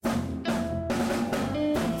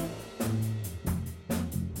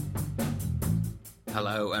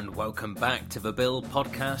Hello and welcome back to the Bill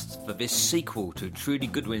podcast for this sequel to Trudie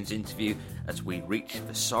Goodwin's interview as we reach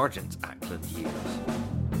the Sergeant Ackland years.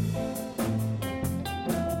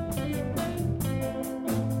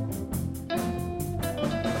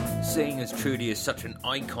 Seeing as Trudie is such an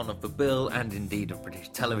icon of the Bill and indeed of British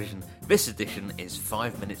television, this edition is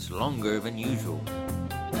 5 minutes longer than usual.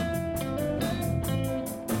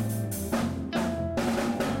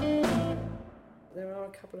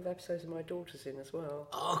 Of episodes of my daughter's in as well.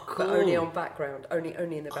 Oh, cool. But only on background, only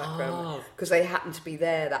in the background, because they happened to be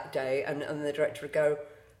there that day, and the director would go,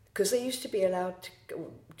 because they used to be allowed to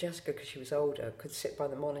go, Jessica, because she was older, could sit by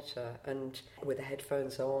the monitor and with the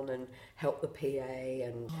headphones on and help the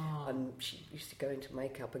PA, and she used to go into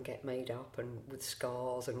makeup and get made up and with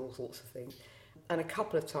scars and all sorts of things. And a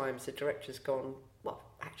couple of times the director's gone, well,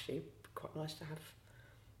 actually, quite nice to have.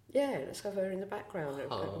 Yeah, let's have her in the background.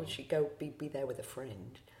 Would she go be there with a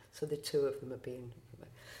friend? So the two of them are being...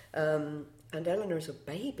 and Eleanor as a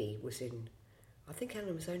baby was in... I think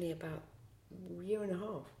Eleanor was only about a year and a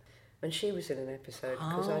half. And she was in an episode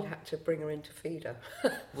because I'd had to bring her in to feed her.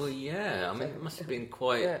 Well, yeah. I mean, it must have been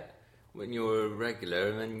quite... Yeah. When you're a regular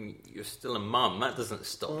and then you're still a mum, that doesn't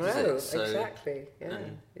stop, does it? So, exactly. Yeah,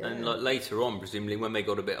 and like later on, presumably, when they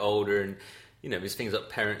got a bit older and, you know, there's things like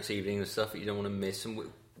parents' evening and stuff that you don't want to miss. And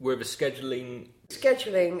were the scheduling...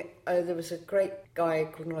 There was a great guy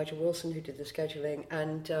called Nigel Wilson who did the scheduling,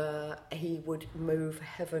 and he would move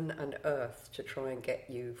heaven and earth to try and get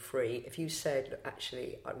you free. If you said,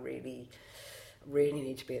 actually, I really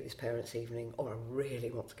need to be at this parents' evening, or I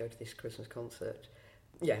really want to go to this Christmas concert,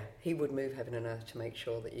 yeah, he would move heaven and earth to make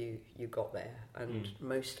sure that you got there, and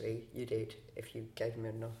mostly you did if you gave him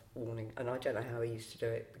enough warning. And I don't know how he used to do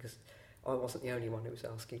it, because I wasn't the only one who was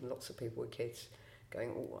asking. Lots of people with kids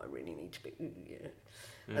going, I really need to be,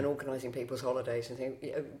 and organising people's holidays and things.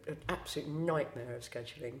 An absolute nightmare of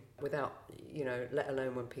scheduling without, let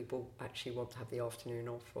alone when people actually want to have the afternoon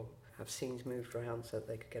off or have scenes moved around so that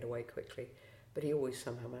they could get away quickly. But he always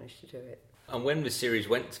somehow managed to do it. And when the series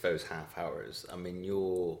went to those half hours, I mean,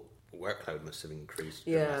 your workload must have increased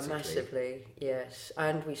dramatically. Yeah, massively, yes.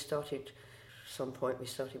 And we started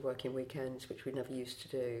working weekends, which we never used to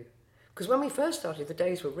do. Because when we first started, the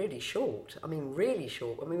days were really short. I mean, really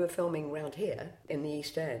short. When we were filming round here in the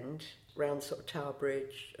East End, round sort of Tower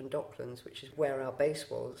Bridge and Docklands, which is where our base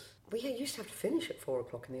was, we used to have to finish at 4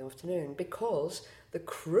 o'clock in the afternoon because the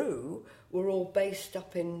crew were all based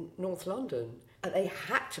up in North London. And they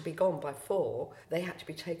had to be gone by 4. They had to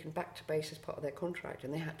be taken back to base as part of their contract,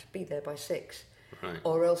 and they had to be there by 6. Right.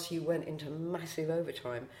 Or else you went into massive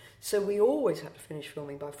overtime. So we always had to finish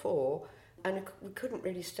filming by 4. And we couldn't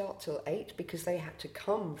really start till 8 because they had to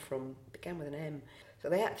come from, began with an M, so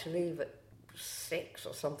they had to leave at 6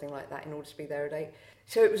 or something like that in order to be there at 8.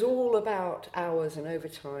 So it was all about hours and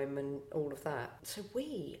overtime and all of that. So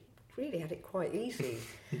we really had it quite easy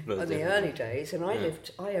in the early days, and I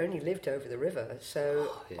only lived over the river,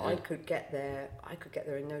 so I could get there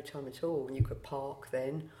in no time at all, and you could park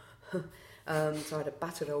then. So I had a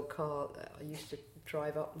battered old car that I used to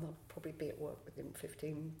drive up, and I'd probably be at work within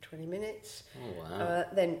 15-20 minutes. Oh, wow.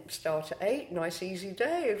 Then start at 8, nice easy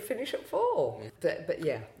day, and finish at 4. But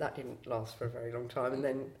yeah, that didn't last for a very long time. And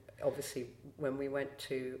then obviously when we went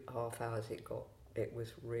to half hours, it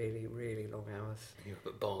was really, really long hours. You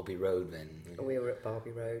were at Barbie Road then? We were at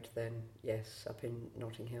Barbie Road then, yes, up in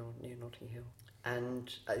Notting Hill, near Notting Hill.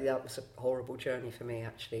 And that was a horrible journey for me,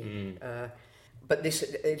 actually. But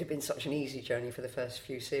it had been such an easy journey for the first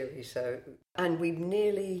few series. And we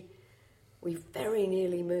very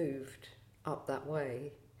nearly moved up that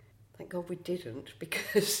way. Thank God we didn't,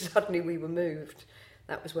 because suddenly we were moved.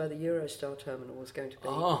 That was where the Eurostar terminal was going to be,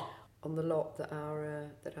 on the lot that our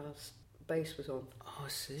base was on. Oh, I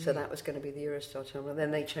see. So that was going to be the Eurostar terminal. Then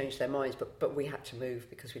they changed their minds, but we had to move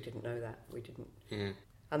because we didn't know that. We didn't. Yeah.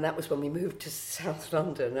 And that was when we moved to South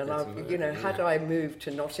London. And had I moved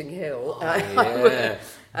to Notting Hill,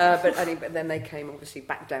 but then they came obviously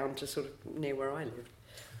back down to sort of near where I lived.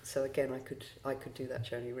 So again, I could do that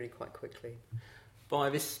journey really quite quickly. By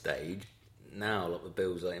this stage, now like the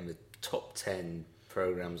Bills are in the top 10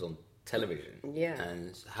 programmes on television. Yeah.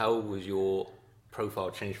 And how was your profile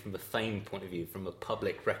changed from a fame point of view, from a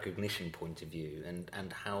public recognition point of view,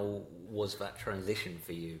 and how was that transition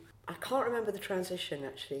for you? I can't remember the transition,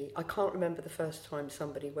 actually. I can't remember the first time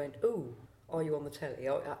somebody went, "Ooh, are you on the telly?"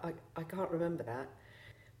 I can't remember that.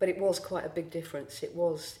 But it was quite a big difference.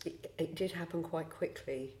 It did happen quite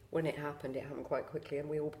quickly. When it happened quite quickly, and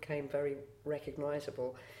we all became very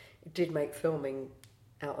recognisable. It did make filming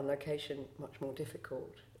out on location much more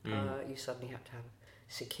difficult. You suddenly had to have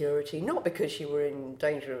security, not because you were in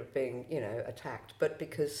danger of being, attacked, but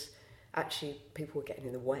because actually people were getting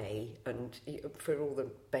in the way, and for all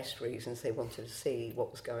the best reasons, they wanted to see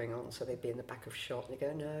what was going on, so they'd be in the back of shot, and they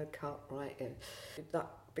go, no, cut, right, that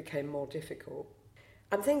became more difficult.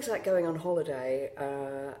 And things like going on holiday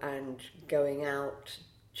and going out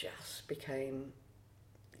just became,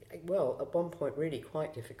 well, at one point really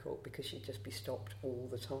quite difficult, because you'd just be stopped all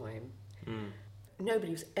the time.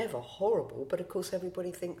 Nobody was ever horrible, but of course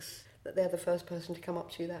everybody thinks that they're the first person to come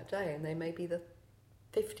up to you that day, and they may be the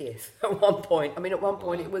 50th at one point. I mean, at one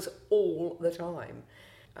point it was all the time,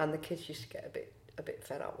 and the kids used to get a bit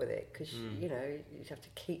fed up with it, because you'd have to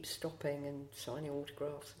keep stopping and signing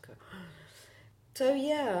autographs and go. So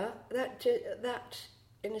yeah, that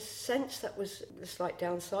in a sense that was a slight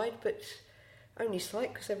downside, but only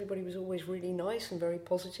slight, because everybody was always really nice and very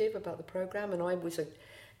positive about the programme, and I was a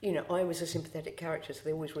sympathetic character, so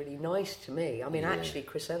they were always really nice to me. I mean, actually,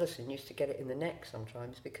 Chris Ellison used to get it in the neck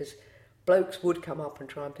sometimes, because blokes would come up and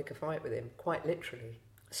try and pick a fight with him, quite literally,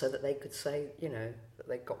 so that they could say, that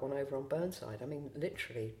they got one over on Burnside. I mean,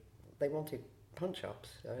 literally, they wanted punch-ups.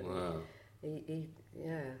 So wow.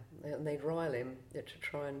 And they'd rile him to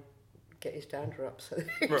try and get his dander up. So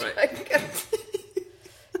right.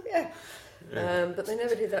 But they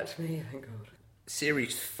never did that to me, thank God.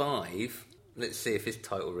 Series 5, let's see if his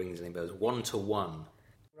title rings any bells. 1 to 1.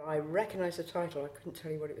 I recognise the title, I couldn't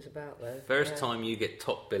tell you what it was about though. First time you get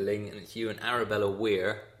top billing, and it's you and Arabella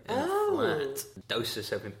Weir in a flat. Dose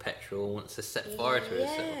herself in petrol, wants to set fire to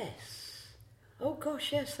herself. Yes. Oh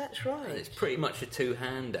gosh, yes, that's right. And it's pretty much a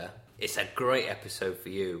two-hander. It's a great episode for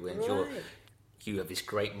you, and you have this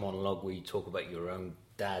great monologue where you talk about your own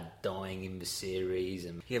dad dying in the series,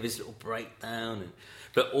 and you have this little breakdown,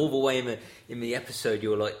 but all the way in the episode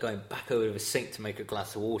you're like going back over the sink to make a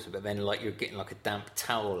glass of water, but then like you're getting like a damp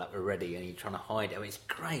towel up already and you're trying to hide it. I mean, it's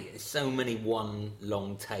great. There's so many one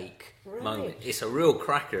long take moments. It's a real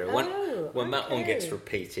cracker. When that one gets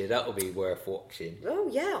repeated, that'll be worth watching. Oh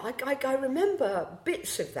yeah, I remember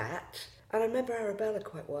bits of that. And I remember Arabella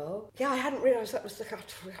quite well. Yeah, I hadn't realised that was the... I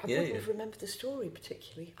wouldn't have remembered the story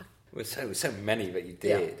particularly. Well, so many that you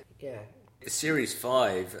did. Yeah. Series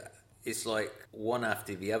 5, it's like one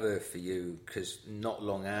after the other for you, because not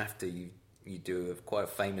long after you do quite a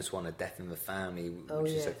famous one, A Death in the Family,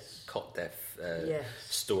 which is a cot death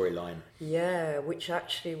storyline. Yeah, which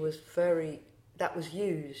actually was that was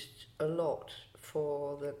used a lot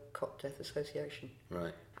for the Cot Death Association.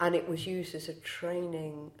 Right. And it was used as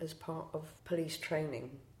as part of police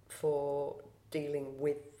training for dealing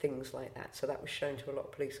with things like that. So that was shown to a lot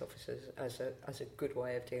of police officers as a good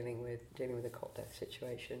way of dealing with a cot death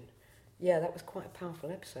situation. Yeah, that was quite a powerful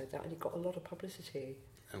episode. That only got a lot of publicity.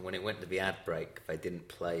 And when it went to the ad break, they didn't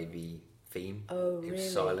play the theme. Oh, really? It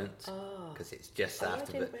was silent, because it's just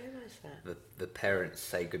after I didn't realise that. The parents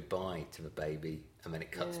say goodbye to the baby, and then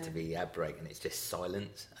it cuts to the ad break, and it's just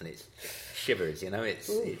silence, and it's shivers.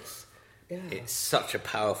 It's such a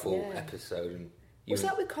powerful episode. And was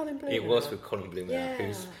that with Colin Bloomer? It was with Colin Bloomer,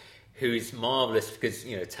 who's marvellous, because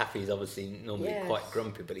Taffy's obviously normally quite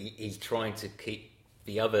grumpy, but he's trying to keep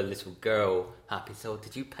the other little girl happy. So,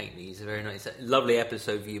 did you paint me? It's a very nice, lovely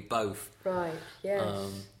episode for you both. Right.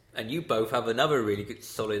 Yes. And you both have another really good,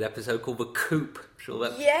 solid episode called The Coop. Sure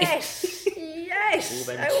that. Yes. Yes.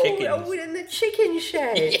 All them chickens. All in the chicken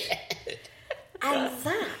shed. And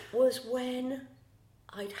that was when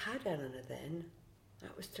I'd had Eleanor then.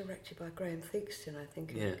 That was directed by Graham Theakston, I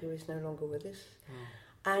think, who is no longer with us.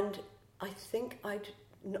 And I think I'd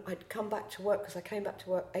come back to work, because I came back to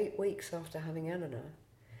work 8 weeks after having Eleanor.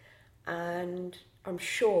 And I'm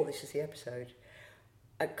sure this is the episode,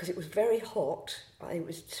 because it was very hot. It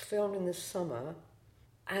was filmed in the summer,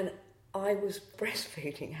 and I was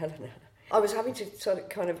breastfeeding Eleanor. I was having to sort of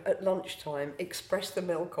kind of at lunchtime express the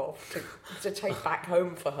milk off to take back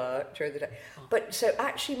home for her during the day. But so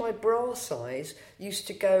actually my bra size used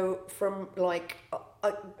to go from like,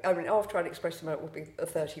 I mean, after I'd expressed the milk would be a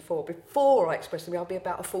 34. Before I expressed the milk, I'd be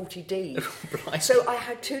about a 40D. Right. So I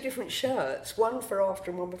had 2 different shirts, one for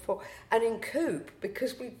after and one before. And in Coop,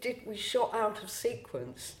 because we shot out of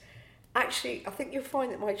sequence, actually, I think you'll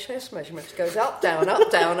find that my chest measurements goes up, down, up,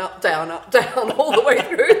 down, up, down, up, down, all the way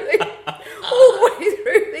through the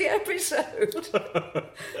episode.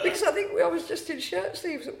 Because I think I was just in shirt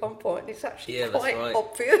sleeves at one point, and it's actually quite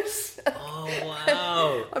obvious. Oh,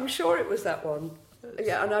 wow. I'm sure it was that one.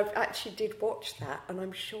 Yeah, and I actually did watch that, and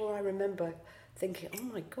I'm sure I remember thinking, oh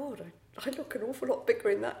my God, I look an awful lot bigger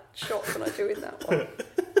in that shot than I do in that one.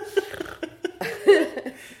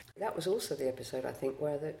 That was also the episode, I think,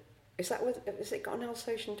 where Is that has it got an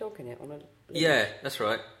Alsatian dog in it on a leash? Yeah, that's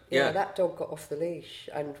right. Yeah, that dog got off the leash,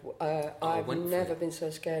 and I've never been so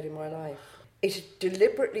scared in my life. It's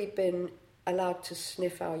deliberately been allowed to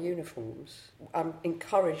sniff our uniforms. I'm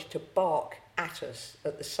encouraged to bark at us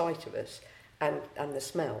at the sight of us and the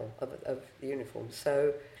smell of the uniforms.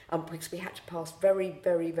 So because we had to pass very,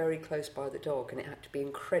 very, very close by the dog, and it had to be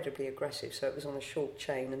incredibly aggressive. So it was on a short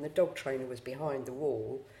chain, and the dog trainer was behind the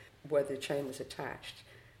wall where the chain was attached.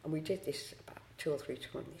 And we did this about 2 or 3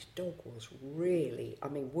 times. This dog was really,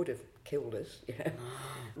 would have killed us,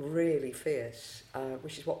 really fierce,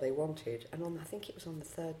 which is what they wanted. And I think it was on the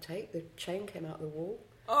 3rd take, the chain came out of the wall.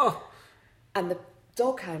 Oh! And the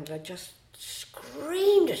dog handler just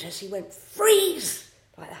screamed at us. He went, "Freeze!"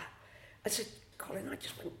 like that. I said, "Colin," I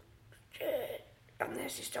just went, "Shit." And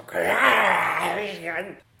there's this dog,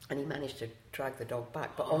 and he managed to drag the dog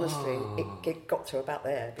back. But honestly, it got to about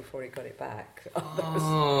there before he got it back.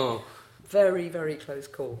 Oh. Very, very close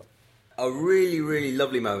call. A really, really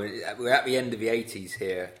lovely moment. We're at the end of the 80s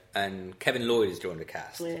here, and Kevin Lloyd has joined the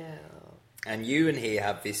cast. Yeah. And you and he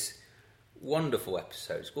have this wonderful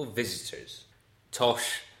episode. It's called Visitors.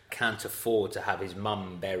 Tosh can't afford to have his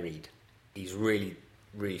mum buried. He's really,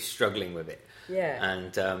 really struggling with it. Yeah.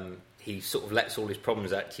 And he sort of lets all his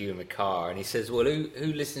problems out to you in the car, and he says, "Well,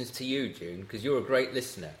 who listens to you, June? Because you're a great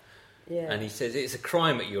listener." Yeah. And he says, "It's a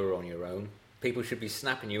crime that you're on your own. People should be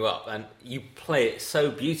snapping you up." And you play it so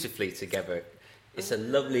beautifully together. It's a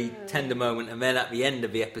lovely, tender moment. And then at the end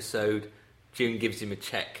of the episode, June gives him a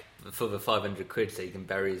cheque for the 500 quid so he can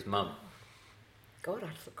bury his mum. God,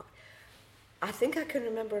 I forgot. I think I can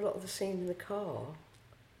remember a lot of the scene in the car.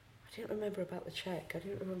 I didn't remember about the cheque. I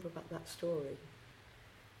didn't remember about that story.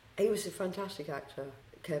 He was a fantastic actor,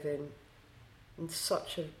 Kevin, and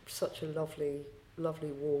such a lovely,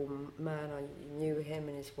 warm man. I knew him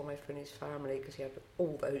and his wife and his family because he had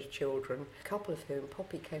all those children. A couple of whom,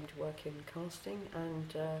 Poppy came to work in casting,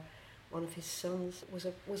 and one of his sons was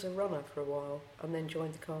a runner for a while, and then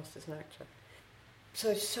joined the cast as an actor.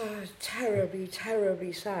 So terribly,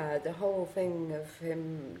 terribly sad. The whole thing of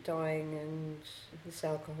him dying and this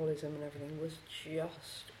alcoholism and everything was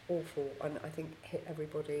just awful, and I think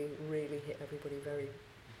really hit everybody very,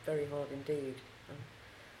 very hard indeed. I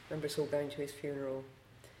remember us all going to his funeral.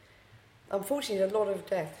 Unfortunately, a lot of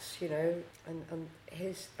deaths, and he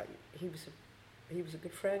was a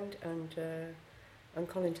good friend, and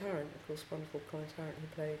Colin Tarrant, of course, wonderful Colin Tarrant, who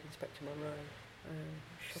played Inspector Monroe.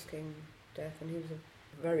 Shocking death, and he was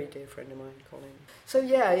a very dear friend of mine, Colin. So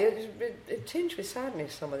yeah, it tinged with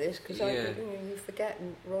sadness, some of this, because you forget.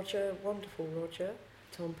 And Roger, wonderful Roger,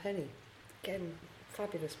 Tom Penny, again,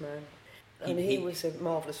 fabulous man. And he was a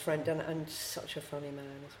marvellous friend and such a funny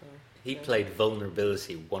man as well. He played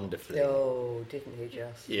vulnerability wonderfully. Oh, didn't he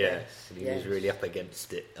just? Yes. He was really up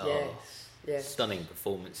against it. Oh, yes. Stunning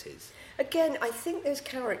performances. Again, I think those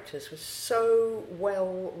characters were so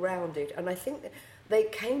well-rounded, and I think that they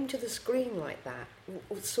came to the screen like that,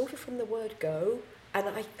 sort of from the word go, and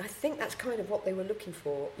I think that's kind of what they were looking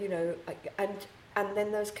for, and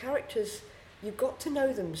then those characters, you got to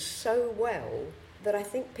know them so well that I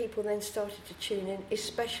think people then started to tune in,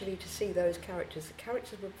 especially to see those characters. The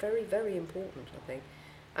characters were very, very important, I think,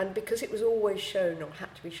 and because it was always shown, or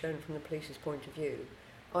had to be shown from the police's point of view,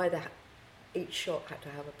 either each shot had to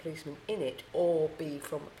have a policeman in it or be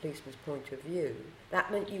from a policeman's point of view.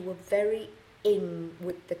 That meant you were very in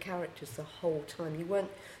with the characters the whole time. You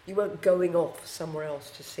weren't going off somewhere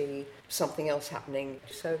else to see something else happening.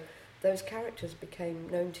 So those characters became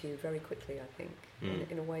known to you very quickly, I think,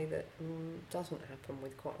 in a way that doesn't happen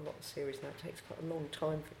with quite a lot of series now. It takes quite a long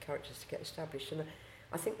time for characters to get established, and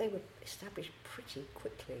I think they were established pretty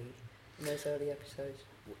quickly in those early episodes.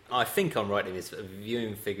 I think I'm right in this.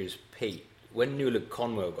 Viewing figures, Pete, when Nuala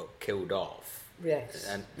Conwell got killed off. Yes.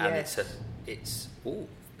 And it's a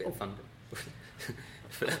bit of fun.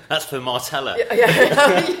 That's for Martella.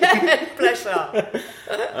 Yeah, bless her.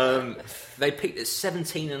 They picked that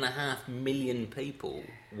 17.5 million people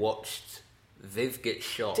watched Viv get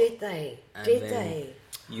shot. Did they?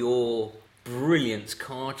 Your brilliant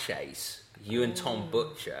car chase, you and Tom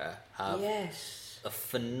Butcher have a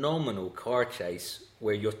phenomenal car chase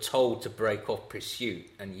where you're told to break off pursuit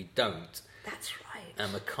and you don't. That's right.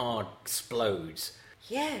 And the car explodes.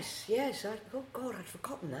 Yes. Oh God, I'd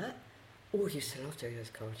forgotten that. Oh, I used to love doing those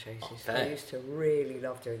car chases. I used to really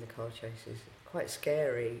love doing the car chases. Quite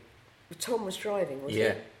scary. Tom was driving,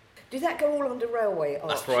 wasn't he? Did that go all under railway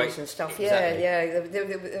arches right. and stuff? Exactly. Yeah. There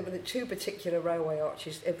were the two particular railway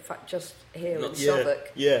arches, in fact, just here in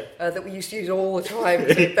Southwark, that we used to use all the time.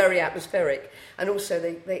 They were very atmospheric, and also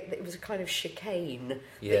it was a kind of chicane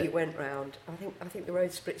that you went round. I think the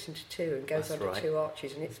road splits into two and goes under two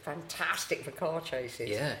arches, and it's fantastic for car chases.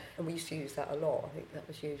 Yeah, and we used to use that a lot. I think that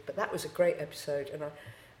was used, but that was a great episode, and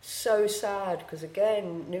so sad because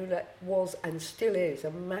again, Nuala was and still is a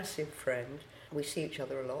massive friend. We see each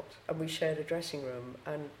other a lot, and we shared a dressing room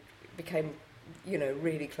and became,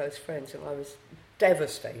 really close friends. And I was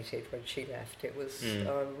devastated when she left. It was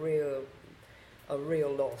a real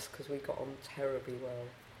loss because we got on terribly well.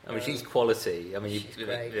 I mean, she's quality. I mean, she's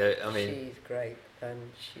great. She's great, and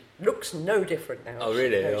she looks no different now. Oh,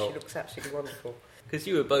 really? No, she looks absolutely wonderful. Because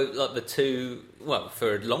you were both like the two. Well,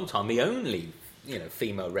 for a long time, the only.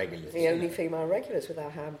 Female regulars. The only female regulars with our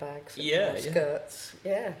handbags and our skirts.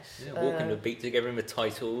 Yes. Yeah, walking the beat together in the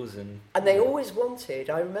titles. And they always wanted...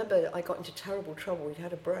 I remember I got into terrible trouble. We'd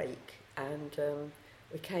had a break and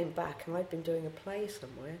we came back and I'd been doing a play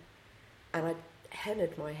somewhere and I'd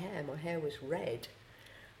hennaed my hair. My hair was red.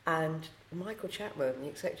 And Michael Chapman, the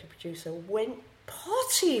executive producer, went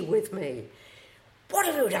potty with me. "What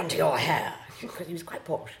have you done to your hair?" Because he was quite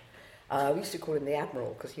posh. We used to call him the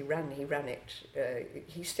Admiral because he ran it.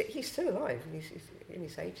 He's still alive. He's in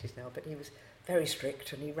his 80s now, but he was very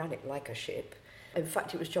strict and he ran it like a ship. In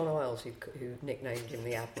fact, it was John Isles who nicknamed him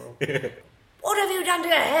the Admiral. "What have you done to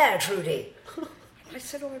your hair, Trudie?" I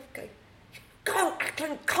said,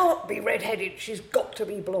 Ackland can't be red-headed. She's got to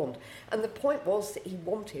be blonde. And the point was that he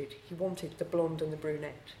wanted the blonde and the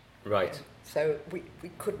brunette. Right. So we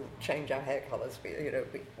couldn't change our hair colours.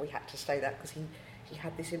 We had to stay that because he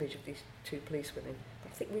had this image of these two policewomen. I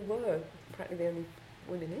think we were practically the only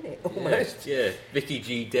women in it, almost. Yeah. Vicky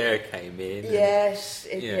G. Dare came in. Yes,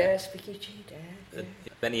 Vicky G. Dare.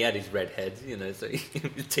 Then he had his red head, so he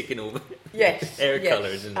was ticking all the hair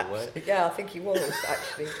colours in the way. Yeah, I think he was,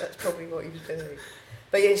 actually. That's probably what he was doing.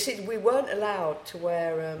 But you see, we weren't allowed to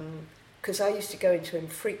wear... because I used to go into him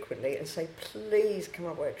frequently and say, "Please, can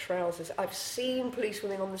I wear trousers? I've seen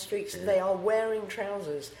policewomen on the streets, they are wearing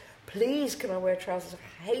trousers. Please, can I wear trousers?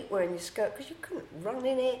 I hate wearing your skirt," because you couldn't run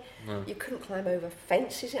in it, you couldn't climb over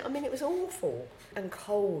fences. I mean, it was awful. And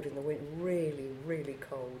cold in the winter, really, really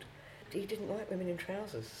cold. He didn't like women in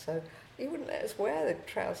trousers, so he wouldn't let us wear the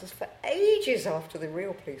trousers for ages after the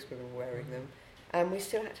real policewomen were wearing them. And we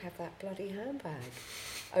still had to have that bloody handbag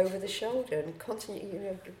over the shoulder, and constantly,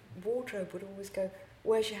 the wardrobe would always go,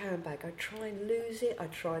 "Where's your handbag?" I'd try and lose it,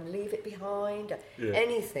 I'd try and leave it behind,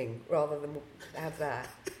 anything rather than have that.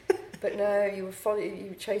 But no, you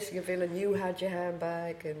were chasing a villain, you had your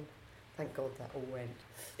handbag, and thank God that all went.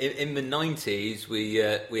 In the 90s, we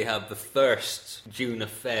had the first June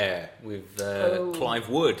affair with Clive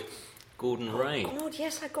Wood, Gordon Rain. Oh God,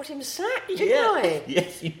 yes, I got him sacked, didn't I?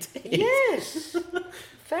 Yes, you did. Yes,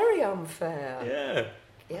 very unfair. Yeah.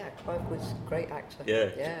 Yeah, Clive was a great actor.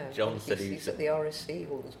 Yeah. John said he's at the RSC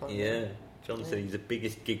all the time. Yeah. John said he's the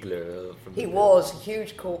biggest giggler from... He was a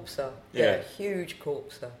huge corpser. Yeah, huge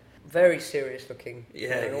corpser. Very serious looking.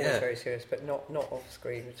 Always very serious, but not off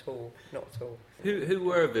screen at all. Not at all. Who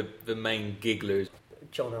were the main gigglers?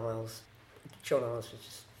 John Isles. John Isles was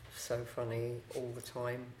just so funny all the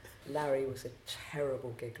time. Larry was a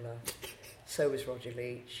terrible giggler. So was Roger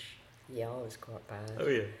Leach. Yeah, I was quite bad. Oh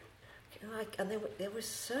yeah. And there were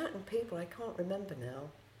certain people, I can't remember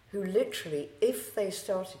now, who literally, if they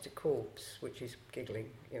started to corpse, which is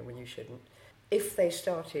giggling, when you shouldn't, if they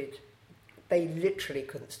started, they literally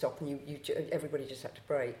couldn't stop, and everybody just had to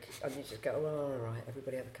break, and you just go, "Oh, all right,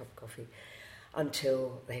 everybody have a cup of coffee,"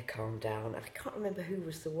 until they calmed down. And I can't remember who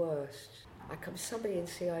was the worst. Somebody in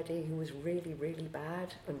CID who was really, really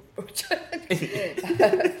bad.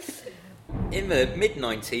 In the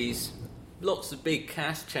mid-90s, lots of big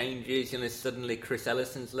cast changes. Suddenly Chris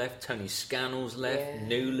Ellison's left, Tony Scannell's left,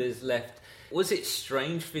 Nuala's left. Was it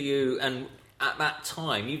strange for you? And at that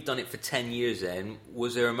time, you've done it for 10 years then,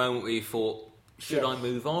 was there a moment where you thought, should I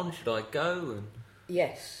move on? Should I go? And...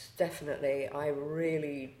 Yes, definitely. I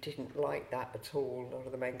really didn't like that at all, a lot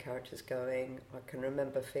of the main characters going. I can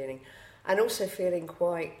remember feeling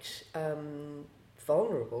quite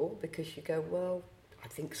vulnerable, because you go, well, I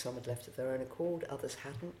think some had left of their own accord, others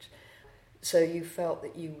hadn't. So you felt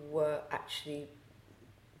that you were actually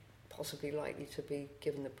possibly likely to be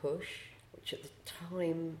given the push, which at the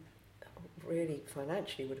time really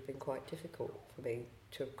financially would have been quite difficult for me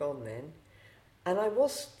to have gone then. And I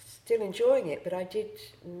was still enjoying it, but I did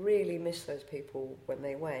really miss those people when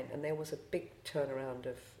they went, and there was a big turnaround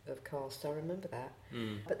of cast. I remember that.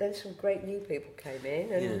 But then some great new people came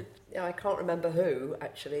in, and I can't remember who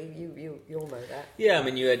actually. You'll know that. Yeah, I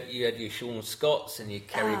mean you had your Sean Scotts and your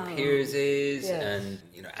Kerry Pierces and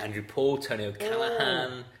Andrew Paul, Tony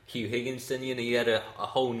O'Callaghan, Hugh Higginson. You had a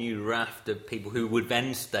whole new raft of people who would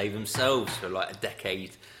then stay themselves for like a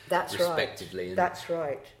decade. That's respectively. Right. That's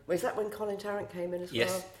right. Was that when Colin Tarrant came in as well?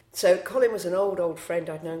 Yes. So Colin was an old friend.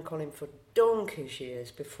 I'd known Colin for donkey's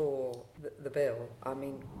years before the Bill. I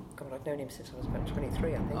mean, God, I'd known him since I was about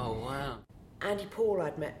 23, I think. Oh, wow. Andy Paul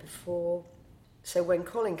I'd met before. So when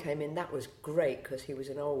Colin came in, that was great because he was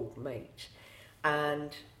an old mate.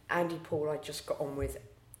 And Andy Paul I just got on with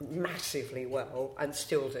massively well and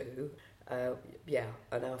still do.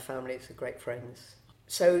 And our families are great friends.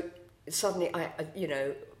 So suddenly, I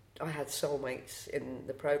had soulmates in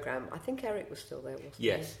the programme. I think Eric was still there, wasn't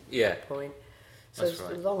he? At that point. So as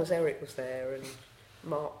long as Eric was there and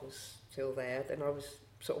Mark was still there, then I was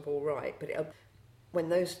sort of all right. But when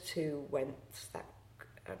those two went,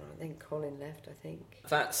 and then Colin left, I think.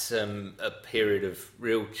 That's a period of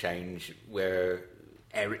real change where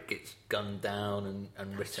Eric gets gunned down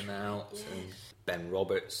and written out, and Ben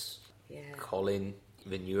Roberts, Colin,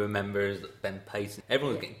 the newer members, Ben Payton,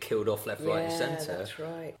 everyone's getting killed off left, right and centre. That's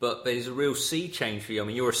right. But there's a real sea change for you. I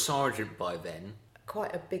mean, you're a sergeant by then.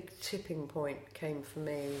 Quite a big tipping point came for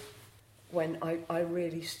me when I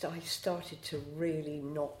started to really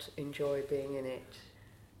not enjoy being in it.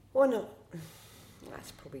 Well, no,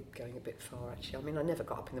 that's probably going a bit far, actually. I mean, I never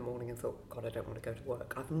got up in the morning and thought, God, I don't want to go to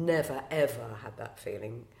work. I've never, ever had that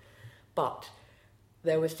feeling. But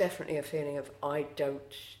there was definitely a feeling of, I don't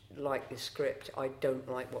like this script. I don't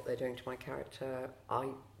like what they're doing to my character.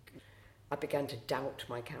 I began to doubt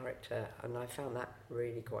my character, and I found that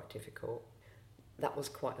really quite difficult. That was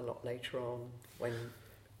quite a lot later on, with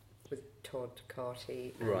Todd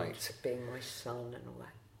Carty and being my son and all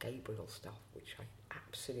that Gabriel stuff, which I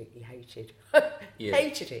absolutely hated.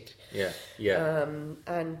 Hated it. Yeah.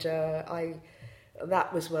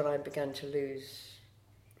 That was when I began to lose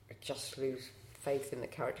faith in the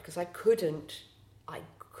character, because I could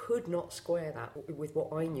not square that with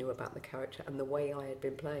what I knew about the character and the way I had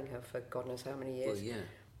been playing her for God knows how many years. Well, yeah.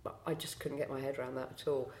 But I just couldn't get my head around that at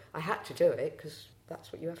all. I had to do it because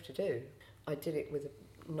that's what you have to do. I did it with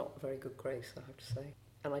not very good grace, I have to say.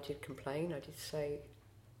 And I did complain. I did say,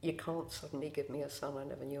 you can't suddenly give me a son I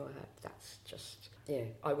never knew I had. That's just,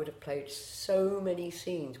 I would have played so many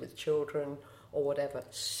scenes with children or whatever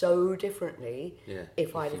so differently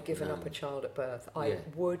if I'd have given up a child at birth. I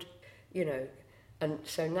would, and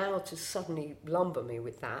so now to suddenly lumber me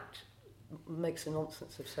with that makes a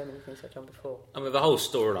nonsense of so many things I've done before. I mean, the whole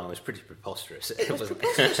storyline was pretty preposterous. It was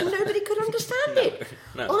preposterous and nobody could understand it.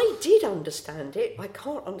 No. I did understand it. I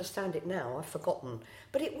can't understand it now. I've forgotten.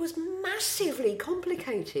 But it was massively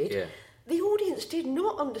complicated. Yeah. The audience did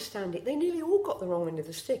not understand it. They nearly all got the wrong end of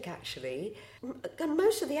the stick, actually. And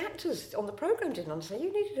most of the actors on the programme didn't understand.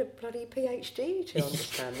 You needed a bloody PhD to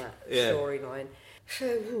understand that storyline.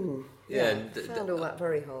 So, found all that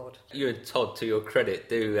very hard. You and Todd, to your credit,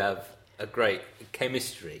 do have a great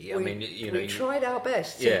chemistry. We tried our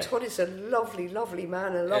best. Yeah. Todd is a lovely, lovely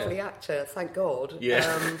man, a lovely actor, thank God.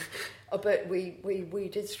 Yeah. But we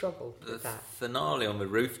did struggle with that. Finale on the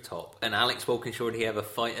rooftop, and Alex Walkinshaw, he have a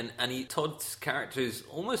fight, and Todd's character is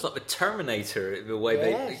almost like the Terminator, the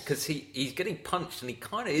way because he's getting punched and he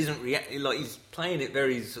kind of isn't reacting, like he's playing it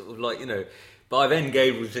very sort of like, by then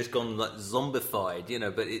Gabriel's just gone like zombified,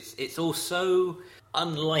 but it's all so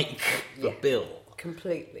unlike the Bill.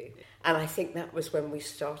 Completely. And I think that was when we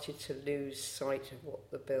started to lose sight of what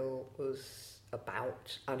the Bill was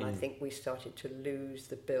about, and I think we started to lose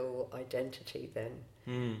the Bill identity then.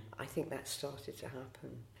 I think that started to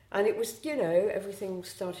happen. And it was, everything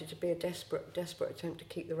started to be a desperate attempt to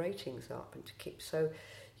keep the ratings up and to keep, so,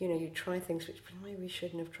 you try things which maybe we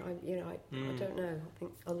shouldn't have tried, I don't know. I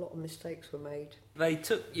think a lot of mistakes were made. They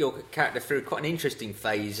took your character through quite an interesting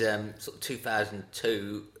phase, sort of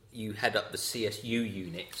 2002. You head up the CSU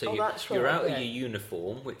unit, so you're out of your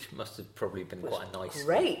uniform, which must have probably been quite a nice...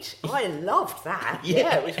 Great, I loved that.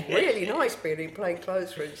 It was really nice being in plain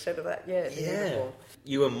clothes instead of that. Uniform.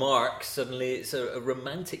 You and Mark, suddenly it's a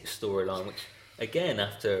romantic storyline, which again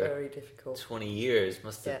after very difficult 20 years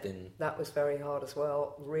must have been... That was very hard as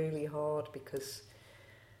well, really hard, because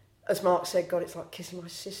as Mark said, God, it's like kissing my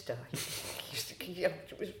sister.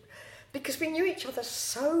 Because we knew each other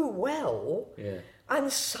so well. And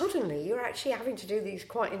suddenly you're actually having to do these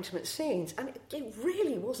quite intimate scenes, and it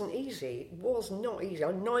really wasn't easy. It was not easy.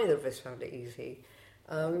 Neither of us found it easy.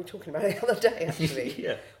 We were talking about it the other day, actually.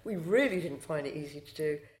 Yeah. We really didn't find it easy to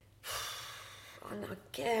do. And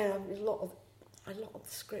again, a lot of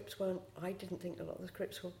the scripts weren't. I didn't think a lot of the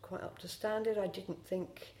scripts were quite up to standard. I didn't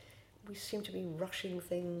think we seemed to be rushing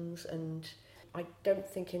things, and I don't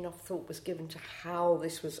think enough thought was given to how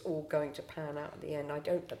this was all going to pan out at the end.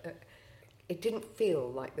 It didn't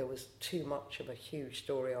feel like there was too much of a huge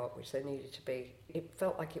story arc, which there needed to be. It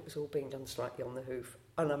felt like it was all being done slightly on the hoof.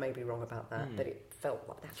 And I may be wrong about that, but it felt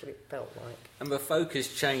like that's what it felt like. And the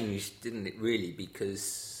focus changed, didn't it, really?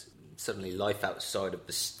 Because suddenly life outside of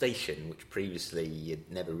the station, which previously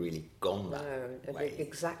you'd never really gone that way.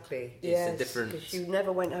 Exactly. It's a different... because you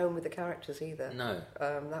never went home with the characters either. No.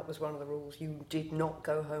 That was one of the rules. You did not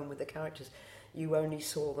go home with the characters. You only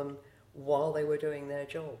saw them while they were doing their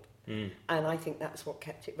job. And I think that's what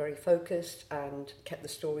kept it very focused and kept the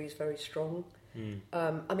stories very strong.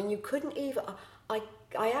 I mean, you couldn't even...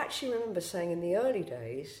 I actually remember saying in the early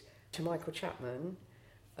days to Michael Chapman,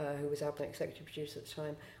 who was our executive producer at the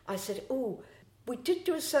time, I said, we did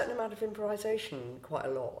do a certain amount of improvisation quite a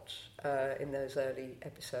lot in those early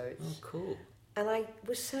episodes. Oh, cool. And I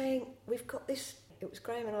was saying, we've got this... It was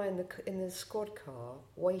Graham and I in the squad car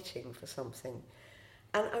waiting for something.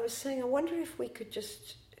 And I was saying, I wonder if we could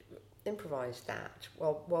just improvise that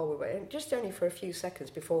while we were waiting, just only for a few seconds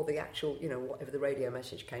before the actual, whatever the radio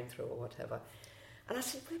message came through or whatever. And I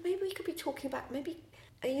said, well, maybe we could be talking about, I'm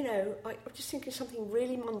just thinking something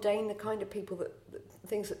really mundane, the kind of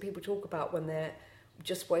things that people talk about when they're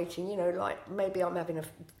just waiting, like maybe I'm having a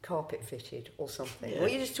carpet fitted or something. Or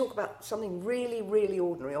you just talk about something really, really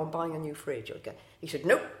ordinary, on buying a new fridge. Okay. He said,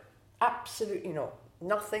 nope, absolutely not.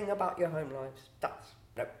 Nothing about your home lives.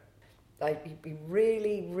 He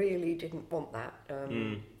really, really didn't want that.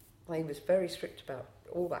 He was very strict about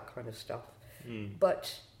all that kind of stuff.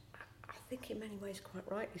 But I think in many ways quite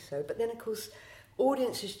rightly so. But then, of course,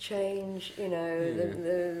 audiences change,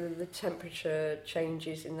 the temperature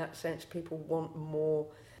changes in that sense. People want more,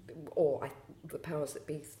 the powers that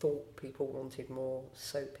be thought people wanted more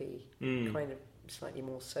soapy, kind of slightly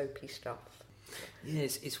more soapy stuff. Yeah,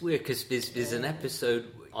 it's weird because there's an episode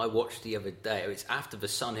I watched the other day. It's after the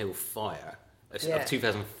Sun Hill fire of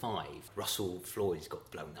 2005. Russell Floyd's got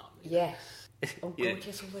blown up. Yes. Oh God,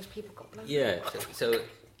 yes, all those people got blown up. Yeah. So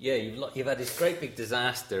you've had this great big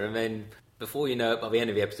disaster, and then before you know it, by the end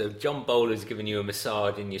of the episode, John Bowler's giving you a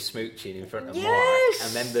massage and you're smooching in front of Mark.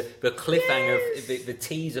 And then the cliffhanger, the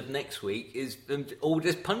tease of next week is them all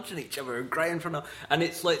just punching each other and grey in front of... And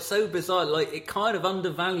it's like so bizarre, like it kind of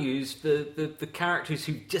undervalues the characters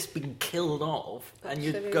who've just been killed off. And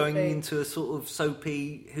you're going into a sort of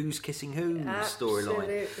soapy who's kissing who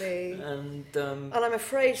storyline. Absolutely. And I'm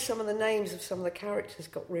afraid some of the names of some of the characters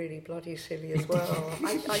got really bloody silly as well.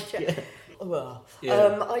 And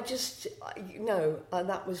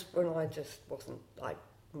that was when I just wasn't like.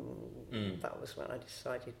 That was when I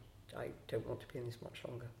decided I don't want to be in this much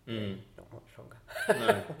longer. Not much longer. No.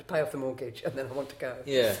 I want to pay off the mortgage and then I want to go.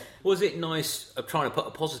 Yeah. Was it nice? I'm trying to put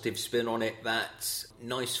a positive spin on it. That's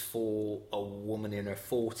nice for a woman in her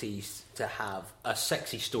 40s to have a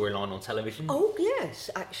sexy storyline on television. Oh yes,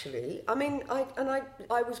 actually. I mean, I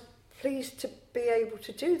was pleased to be able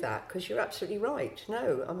to do that, because you're absolutely right.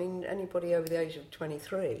 No, I mean, anybody over the age of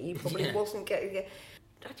 23 probably wasn't getting it.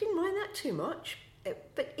 I didn't mind that too much,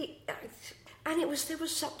 but there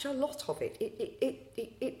was such a lot of it.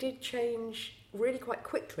 It did change really quite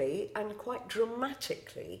quickly and quite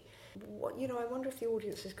dramatically. I wonder if the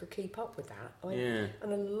audiences could keep up with that.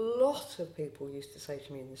 And a lot of people used to say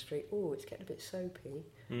to me in the street, "Oh, it's getting a bit soapy."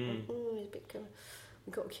 It's a bit kind of...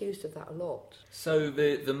 We got accused of that a lot. So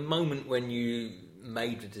the moment when you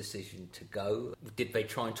made the decision to go, did they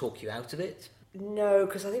try and talk you out of it? No,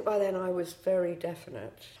 because I think by then I was very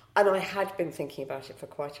definite. And I had been thinking about it for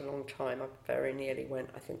quite a long time. I very nearly went,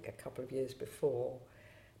 I think, a couple of years before.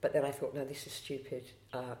 But then I thought, no, this is stupid.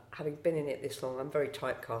 Having been in it this long, I'm very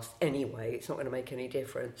typecast anyway. It's not going to make any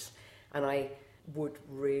difference. And I would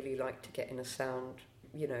really like to get in a sound...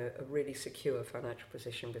 a really secure financial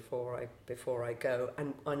position before I go,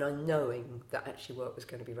 and I'm knowing that actually work was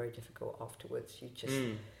going to be very difficult afterwards.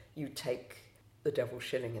 You take the devil's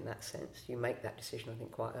shilling in that sense. You make that decision, I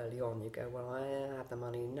think, quite early on. You go, well, I have the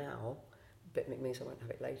money now, but it means I won't have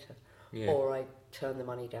it later. Or I turn the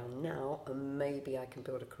money down now, and maybe I can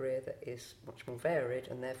build a career that is much more varied,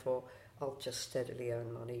 and therefore I'll just steadily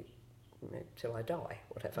earn money till I die,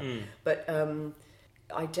 whatever. But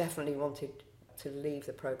I definitely wanted to leave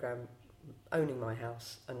the programme owning my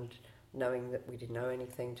house and knowing that we didn't owe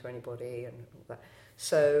anything to anybody and all that.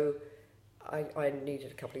 So I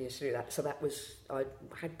needed a couple of years to do that. So I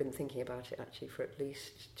had been thinking about it actually for at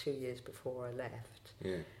least 2 years before I left.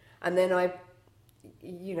 Yeah. And then I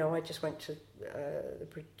just went to the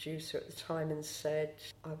producer at the time and said,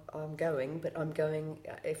 I'm going, but I'm going,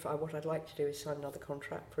 what I'd like to do is sign another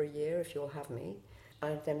contract for a year if you'll have me.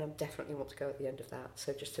 And then I definitely want to go at the end of that.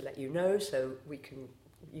 So just to let you know, so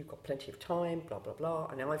you've got plenty of time, blah, blah, blah.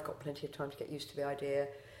 I know I've got plenty of time to get used to the idea.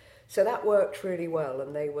 So that worked really well,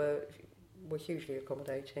 and they were hugely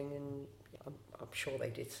accommodating, and I'm sure they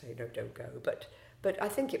did say, no, don't go. But I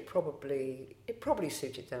think it probably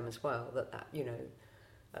suited them as well, that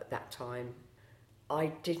at that time,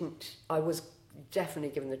 I was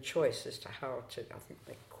definitely given the choice as to how to, I think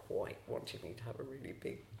they quite wanted me to have a really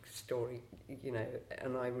big story,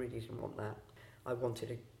 and I really didn't want that. I wanted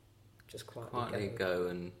to just quietly go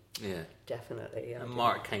and, yeah. Definitely. And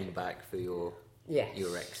Mark came back for your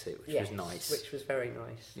exit, which was nice. Which was very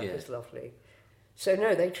nice. That was lovely. So,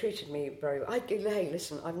 no, they treated me very well. Hey,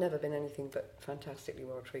 listen, I've never been anything but fantastically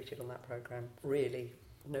well treated on that programme. Really,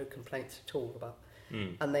 no complaints at all about.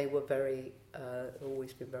 And they were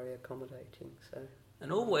always been very accommodating. So.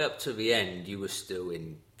 And all the way up to the end, you were still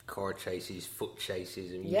in car chases, foot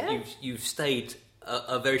chases, and you've stayed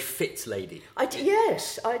a very fit lady. I did,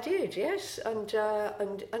 yes, and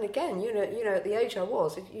again, at the age I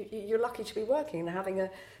was, you're lucky to be working and having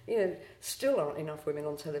still aren't enough women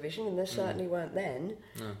on television, and there certainly weren't then.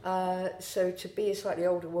 No. So to be a slightly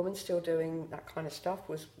older woman still doing that kind of stuff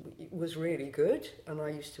was really good, and I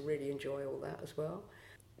used to really enjoy all that as well.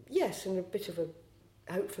 Yes, and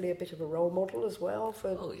hopefully a bit of a role model as well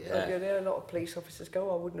for. Oh yeah. A lot of police officers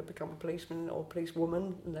go, I wouldn't have become a policeman or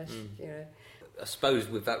policewoman unless I suppose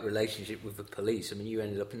with that relationship with the police, I mean, you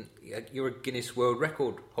ended up you're a Guinness World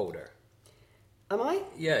Record holder. Am I?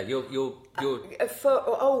 Yeah, you're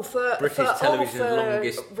for British television's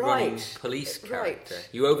longest running police character. Right.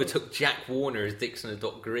 You overtook Jack Warner as Dixon and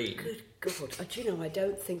Doc Green. Good God! Do you know? I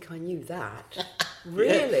don't think I knew that.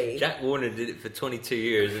 Really? Yeah, Jack Warner did it for 22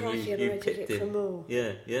 years, and you picked him. For more.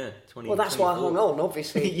 Yeah. 20. Well, that's 24. Why I hung on,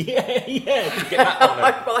 obviously. yeah. To get that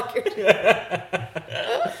honour.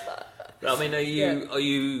 I mean,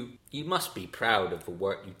 you must be proud of the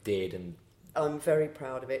work you did, and I'm very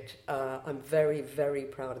proud of it. I'm very, very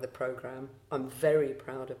proud of the programme. I'm very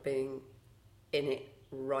proud of being in it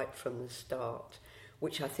right from the start,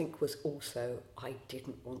 which I think was also, I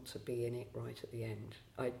didn't want to be in it right at the end.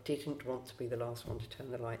 I didn't want to be the last one to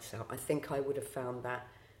turn the lights out. I think I would have found that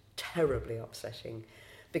terribly upsetting,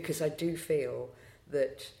 because I do feel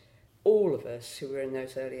that all of us who were in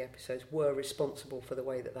those early episodes were responsible for the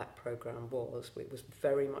way that programme was. It was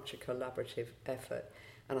very much a collaborative effort.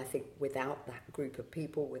 And I think without that group of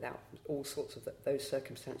people, without all sorts of those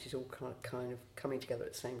circumstances all kind of coming together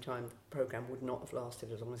at the same time, the programme would not have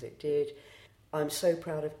lasted as long as it did. I'm so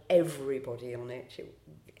proud of everybody on it,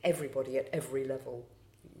 everybody at every level.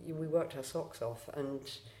 We worked our socks off, and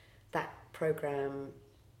that programme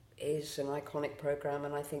is an iconic programme,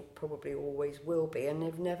 and I think probably always will be, and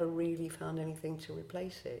they've never really found anything to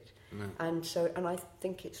replace it. No. And I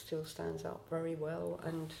think it still stands up very well,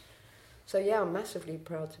 and so yeah, I'm massively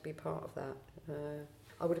proud to be part of that.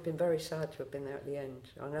 I would have been very sad to have been there at the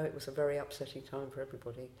end. I know it was a very upsetting time for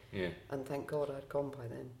everybody, and thank God I'd gone by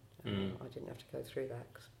then. I didn't have to go through that,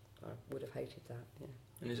 because I would have hated that. Yeah.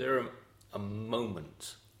 And is there a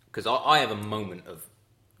moment, because I have a moment of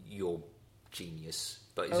your genius,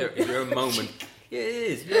 but is there a moment? Yeah, it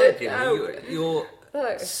is. Yeah, you're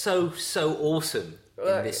so awesome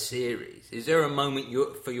in this series. Is there a moment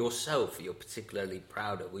for yourself that you're particularly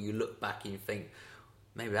proud of, where you look back and you think,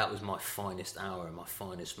 maybe that was my finest hour, my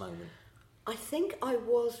finest moment? I think I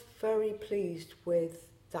was very pleased with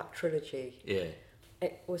that trilogy. Yeah.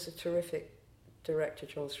 It was a terrific director,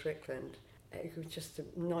 John Strickland. He was just the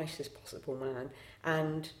nicest possible man,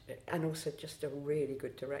 and also just a really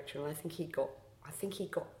good director. And I think he got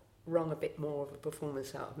wrung a bit more of a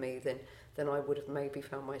performance out of me than I would have maybe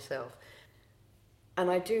found myself. And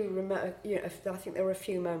I do remember, I think there were a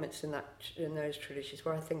few moments in those trilogies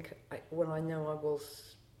where I think when I know I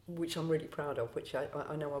was, which I'm really proud of, which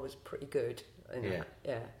I know I was pretty good. Yeah.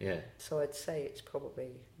 So I'd say it's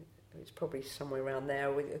probably somewhere around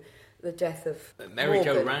there with the death of Mary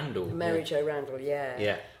Jo Randall. Mary Jo Randall,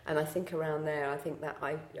 yeah. And I think around there, I think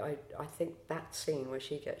that scene where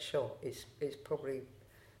she gets shot is probably,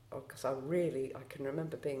 because I can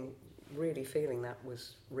remember really feeling that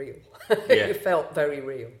was real. It felt very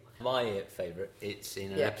real. My favourite, it's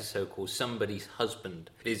in an episode called Somebody's Husband.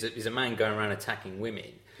 There's a man going around attacking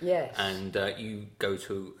women. Yes. And you go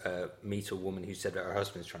to meet a woman who said that her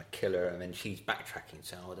husband's trying to kill her, and then she's backtracking,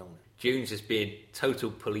 saying, "Oh, I don't want to." June's just being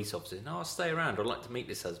total police officer. "No, I'll stay around. I'd like to meet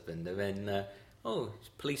this husband." And then, "Oh, it's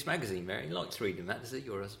Police Magazine, Mary. He likes reading that. Is it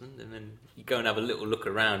your husband?" And then you go and have a little look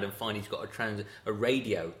around and find he's got a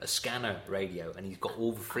radio, a scanner radio, and he's got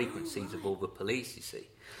all the frequencies of all the police, you see.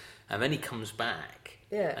 And then he comes back,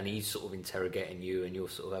 and he's sort of interrogating you, and you're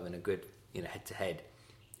sort of having a good, head-to-head.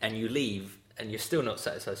 And you leave, and you're still not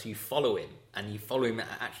satisfied, so you follow him, and you follow him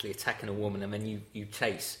actually attacking a woman, and then you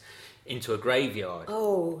chase into a graveyard.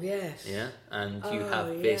 Oh, yes. Yeah, and you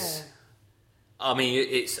have this... I mean,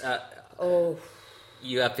 it's...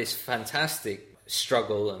 You have this fantastic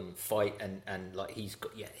struggle and fight, and like he's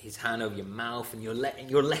got his hand over your mouth, and you're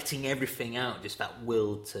letting everything out, just that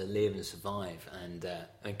will to live and survive.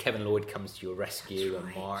 And Kevin Lloyd comes to your rescue,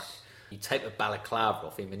 and Mark, you take the balaclava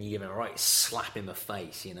off him, and you give him a right slap in the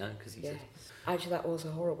face, because he's. Actually, that was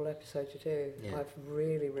a horrible episode to do. Yeah. I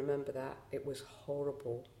really remember that. It was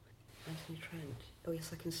horrible. Anthony Trent. Oh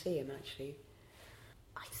yes, I can see him actually.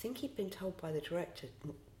 I think he'd been told by the director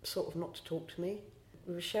sort of not to talk to me.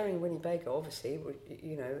 We were sharing Winnebago, obviously,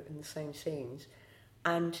 in the same scenes,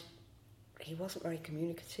 and he wasn't very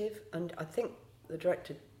communicative, and I think the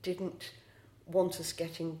director didn't want us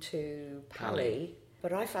getting to Pally,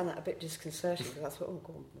 but I found that a bit disconcerting, because I thought, oh,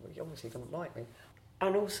 God, well, he obviously doesn't like me.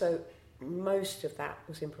 And also, most of that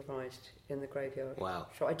was improvised in the graveyard. Wow.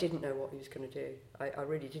 So I didn't know what he was going to do. I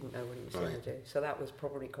really didn't know what he was going to do. So that was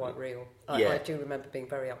probably quite real. I do remember being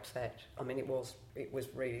very upset. I mean, it was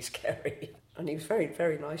really scary. And he was very,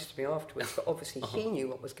 very nice to me afterwards. But obviously he knew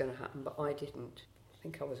what was going to happen, but I didn't. I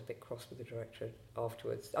think I was a bit cross with the director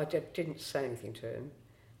afterwards. I didn't say anything to him.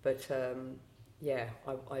 But,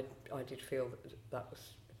 I did feel that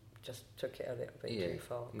was... just took it a little bit too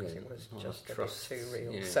far, because it was just a bit too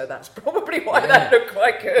real. Yeah. So that's probably why that looked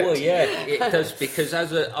quite good. Well, yeah, it does, because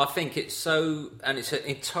I think it's so, and it's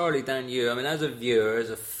entirely down to you. I mean, as a viewer,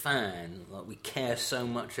 as a fan, like, we care so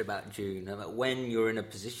much about June, and that when you're in a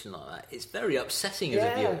position like that, it's very upsetting as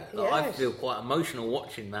a viewer. Like, I feel quite emotional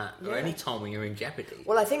watching that, or any time when you're in jeopardy.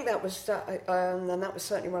 Well, I think that was, and that was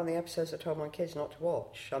certainly one of the episodes I told my kids not to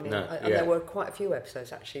watch. I mean, and there were quite a few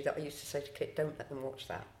episodes actually that I used to say to Kit, don't let them watch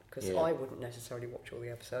that. Because I wouldn't necessarily watch all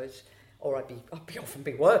the episodes, or I'd often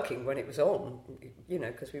be working when it was on,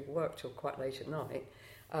 because we worked till quite late at night.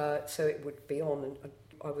 So it would be on, and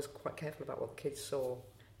I was quite careful about what the kids saw,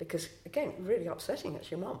 because again, really upsetting.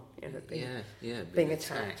 That's your mum, being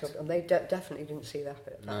attacked, and they definitely didn't see that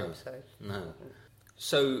episode. No.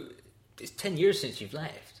 So it's 10 years since you've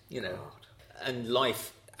left, God. And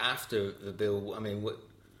life after the bill. I mean,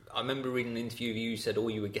 I remember reading an interview. You said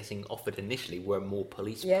all you were getting offered initially were more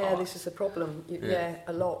police parts. This is the problem.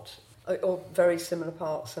 A lot, or very similar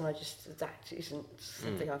parts, and that isn't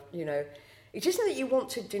something it isn't that you want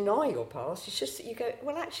to deny your past. It's just that you go,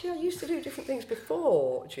 well, actually, I used to do different things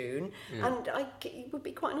before June, and it would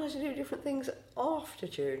be quite nice to do different things after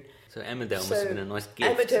June. So Emmerdale must have been a nice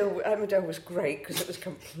gift. Emmerdale was great, because it was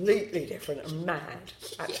completely different and mad,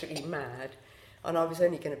 absolutely mad. And I was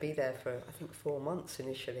only going to be there for, I think, 4 months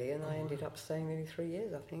initially, and I ended up staying nearly 3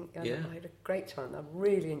 years, I think. And I had a great time. I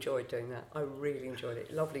really enjoyed doing that. I really enjoyed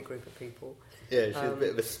it. Lovely group of people. Yeah, she was a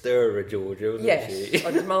bit of a stirrer, Georgia, wasn't she? Yes,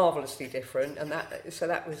 and marvellously different. And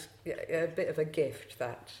that was a bit of a gift,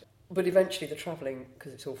 that. But eventually the travelling,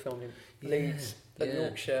 because it's all filmed in Leeds and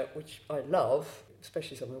Yorkshire, which I love,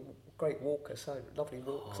 especially some of the great walkers, so lovely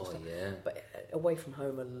walks and stuff. Yeah. But away from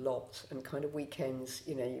home a lot, and kind of weekends,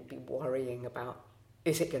 you'd be worrying about,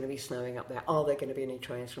 is it going to be snowing up there? Are there going to be any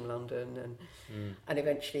trains from London? And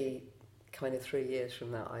eventually, kind of 3 years from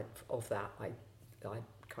that, I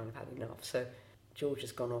kind of had enough. So George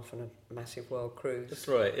has gone off on a massive world cruise. That's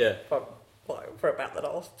right, yeah. For about the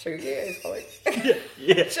last 2 years, I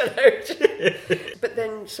yeah. But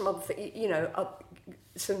then some other things,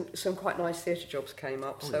 some quite nice theatre jobs came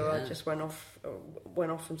up, I just went off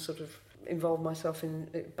and sort of involved myself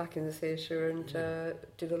back in the theatre, and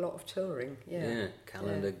did a lot of touring.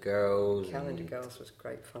 Calendar Girls. Calendar Girls was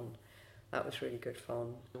great fun. That was really good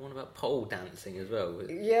fun. The one about pole dancing as well.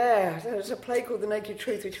 Yeah, there was a play called The Naked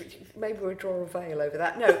Truth, which maybe we'll draw a veil over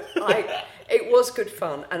that. No, it was good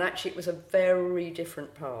fun, and actually it was a very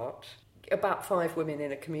different part. About 5 women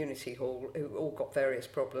in a community hall who all got various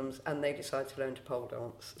problems, and they decided to learn to pole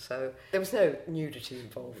dance. So there was no nudity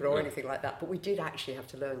involved or anything like that, but we did actually have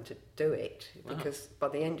to learn to do it, because by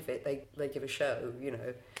the end of it they give a show,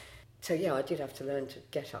 So I did have to learn to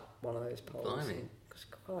get up one of those poles. I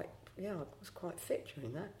was quite fit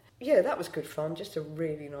during that. Yeah, that was good fun. Just a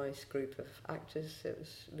really nice group of actors. It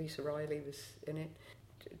was Lisa Riley was in it.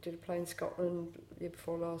 did a play in Scotland the year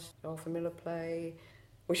before last, Arthur Miller play,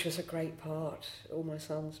 which was a great part. All my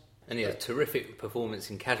sons. And he had a terrific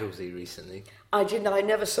performance in Casualty recently. I didn't. I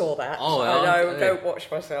never saw that. Oh, I don't watch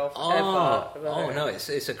myself ever. Oh no,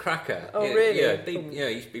 it's a cracker. Oh really? Yeah,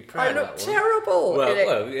 you should be proud. I look terrible.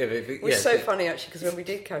 It was so funny actually because when we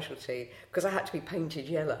did Casualty, because I had to be painted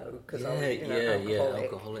yellow because I was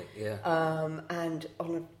alcoholic. And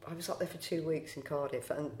I was up there for 2 weeks in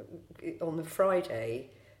Cardiff, and on the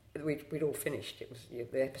Friday we'd all finished.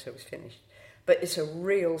 The episode was finished, but it's a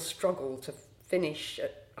real struggle to finish.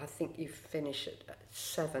 I think you finish at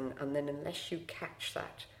 7, and then unless you catch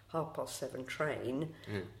that 7:30 train,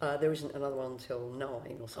 there isn't another one till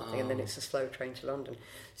 9 or something, and then it's a slow train to London.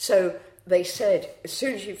 So they said, as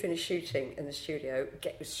soon as you finish shooting in the studio,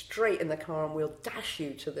 get straight in the car and we'll dash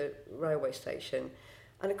you to the railway station.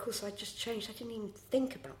 And of course I just changed. I didn't even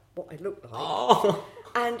think about what I looked like.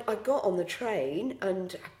 And I got on the train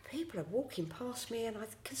and people are walking past me, and I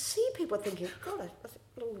can see people thinking, God, I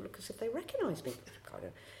look as if they recognise me.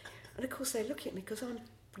 And of course they're looking at me because I'm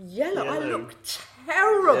yellow. I look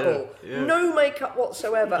terrible. Yeah. No makeup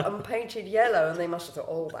whatsoever, and painted yellow. And they must have thought,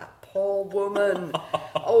 oh, that poor woman.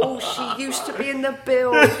 Oh, she used to be in the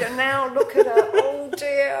build, and now look at her. Oh,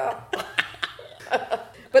 dear.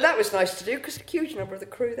 But that was nice to do because a huge number of the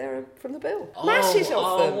crew there are from the Bill. Masses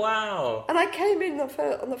of them. Oh, wow. And I came in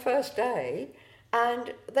on the first day,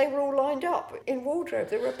 and they were all lined up in wardrobe.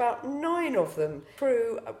 There were about 9 of them.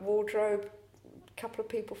 Crew, wardrobe, a couple of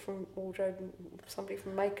people from wardrobe, somebody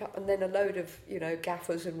from makeup, and then a load of,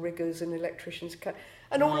 gaffers and riggers and electricians,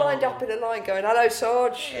 and all lined up in a line going, hello,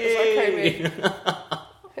 Sarge, as I came in.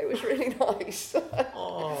 It was really nice.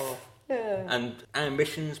 Oh. Yeah. And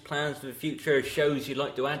ambitions, plans for the future, shows you'd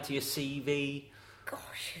like to add to your CV?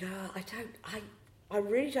 Gosh, I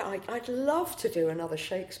really don't. I'd love to do another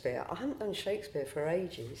Shakespeare. I haven't done Shakespeare for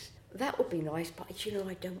ages. That would be nice, but I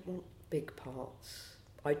don't want big parts.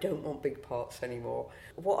 I don't want big parts anymore.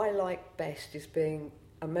 What I like best is being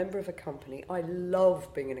a member of a company. I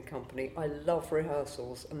love being in a company. I love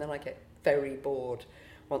rehearsals, and then I get very bored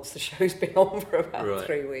once the show's been on for about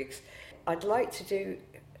 3 weeks. I'd like to do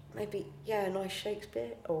maybe, a nice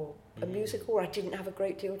Shakespeare or a musical where I didn't have a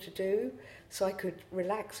great deal to do, so I could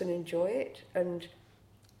relax and enjoy it, and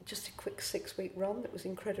just a quick 6-week run that was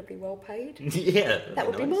incredibly well paid. Yeah, that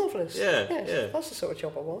would be marvellous. Yeah. That's the sort of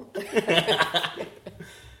job I want.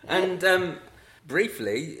 And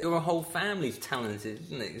briefly, your whole family's talented,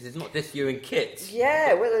 isn't it? It's not just you and Kit.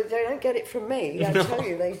 Yeah, well, they don't get it from me. I tell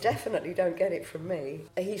you, they definitely don't get it from me.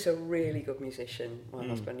 He's a really good musician, my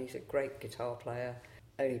husband. He's a great guitar player.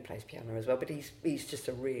 He plays piano as well, but he's just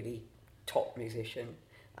a really top musician.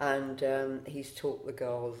 And he's taught the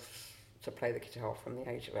girls to play the guitar from the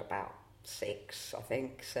age of about 6, I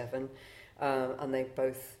think, 7. And they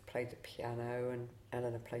both played the piano, and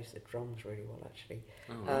Eleanor plays the drums really well, actually.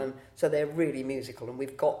 So they're really musical, and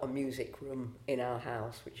we've got a music room in our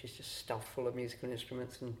house, which is just stuffed full of musical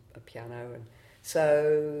instruments and a piano. And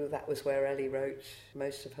so that was where Ellie wrote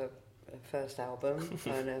most of her first album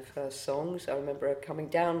and her first songs. I remember her coming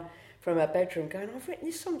down from her bedroom going, I've written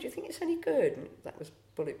this song, do you think it's any good? And that was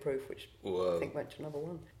Bulletproof, which I think went to number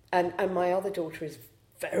 1. And my other daughter is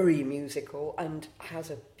very musical and has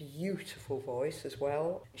a beautiful voice as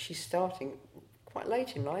well. She's starting quite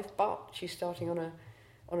late in life, but she's starting on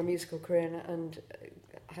a musical career and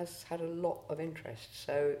has had a lot of interest.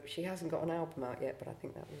 So she hasn't got an album out yet, but I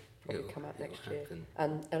think that will probably come out next year.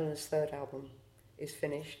 And Eleanor's 3rd album is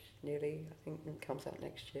finished nearly, I think, and comes out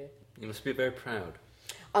next year. You must be very proud.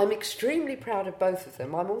 I'm extremely proud of both of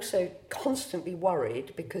them. I'm also constantly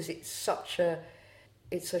worried because it's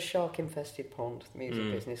a shark-infested pond, the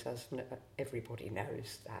music business, as everybody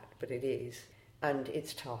knows that, but it is. And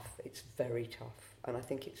it's tough. It's very tough. And I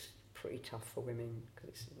think it's pretty tough for women because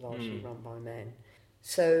it's largely run by men.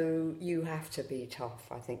 So you have to be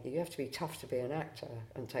tough. I think you have to be tough to be an actor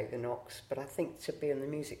and take the knocks, but I think to be in the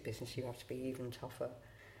music business you have to be even tougher.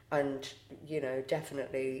 And,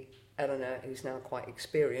 definitely Eleanor, who's now quite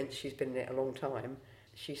experienced, she's been in it a long time,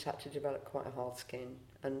 she's had to develop quite a hard skin.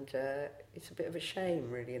 And it's a bit of a shame,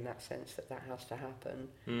 really, in that sense, that has to happen.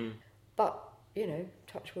 But,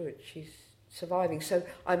 touch wood, she's surviving. So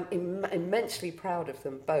I'm immensely proud of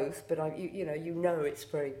them both, but it's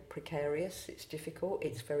very precarious, it's difficult,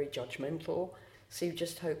 it's very judgmental. So you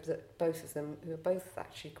just hope that both of them, who are both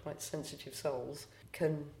actually quite sensitive souls,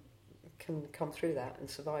 can come through that and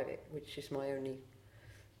survive it, which is my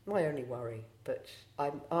only worry. But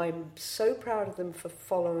I'm so proud of them for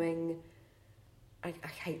following I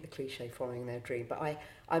hate the cliche following their dream, but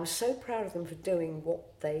I'm so proud of them for doing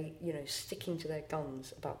what they, sticking to their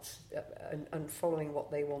guns about and following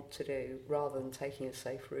what they want to do rather than taking a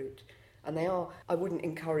safe route. And they are. I wouldn't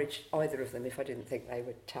encourage either of them if I didn't think they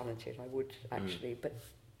were talented. I would actually, but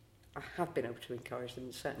I have been able to encourage them,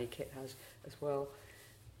 and certainly Kit has as well,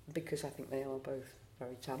 because I think they are both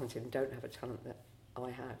very talented and don't have a talent that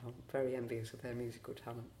I have. I'm very envious of their musical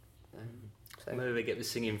talent. So maybe they get the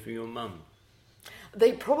singing from your mum.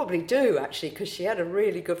 They probably do, actually, because she had a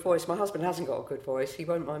really good voice. My husband hasn't got a good voice. He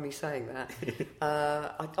won't mind me saying that.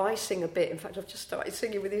 I sing a bit. In fact, I've just started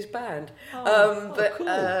singing with his band. Cool.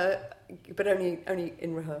 But only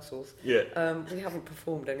in rehearsals. Yeah. We haven't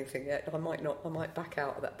performed anything yet. I might back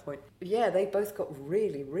out at that point. But yeah, they both got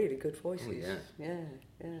really, really good voices. Oh, yeah.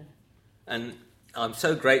 Yeah. And I'm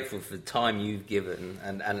so grateful for the time you've given,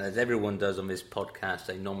 and as everyone does on this podcast,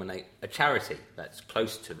 they nominate a charity that's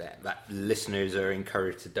close to them, that listeners are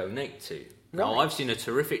encouraged to donate to. Right. Now, I've seen a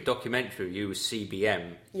terrific documentary of you with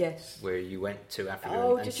CBM. Yes. Where you went to Africa.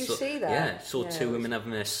 Oh, did you see that? Yeah, saw two women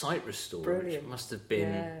having their sight restored. Brilliant. Which must have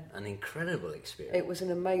been an incredible experience. It was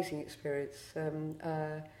an amazing experience. One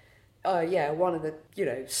of the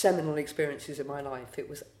seminal experiences of my life. It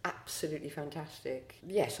was absolutely fantastic.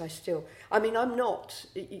 Yes, I'm not.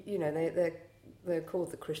 They're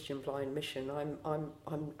called the Christian Blind Mission. I'm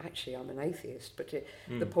an atheist, but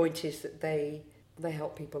the point is that they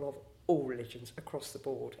help people of all religions across the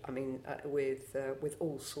board. I mean, with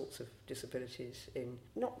all sorts of disabilities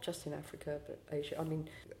not just in Africa but Asia. I mean,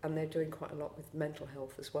 and they're doing quite a lot with mental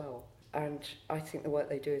health as well. And I think the work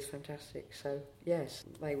they do is fantastic. So, yes,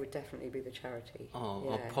 they would definitely be the charity. Oh,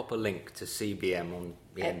 yeah. I'll pop a link to CBM on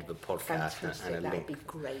the end of the podcast. Fantastic. And a That'd link be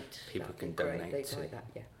great. People can donate They'd to. like that,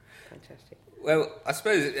 yeah. Fantastic. Well, I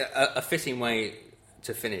suppose a fitting way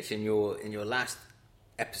to finish in your last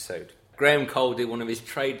episode, Graham Cole did one of his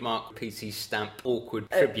trademark PC stamp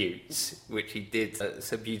awkward tributes, which he did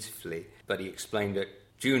so beautifully. But he explained that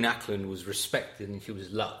June Ackland was respected and she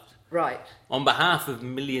was loved. Right. On behalf of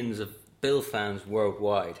millions of Bill fans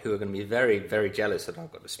worldwide who are going to be very, very jealous that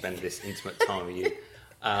I've got to spend this intimate time with you,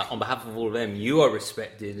 on behalf of all of them, you are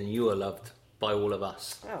respected and you are loved by all of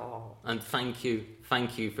us. Oh. And thank you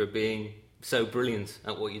for being so brilliant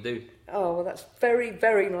at what you do. Oh, well, that's very,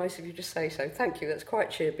 very nice of you to say so. Thank you. That's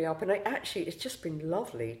quite cheered me up. And it's just been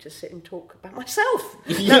lovely to sit and talk about myself.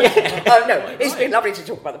 It's been lovely to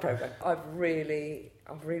talk about the programme. I've really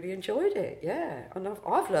enjoyed it, yeah. And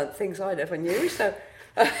I've learned things I never knew, so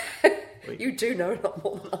you do know a lot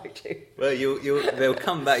more than I do. Well, they'll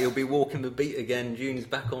come back. You'll be walking the beat again. June's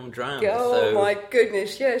back on drums. Oh, my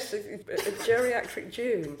goodness, yes. A geriatric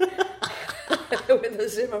June. With a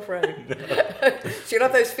Zimmer frame. So you'll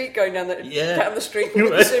have those feet going down the street with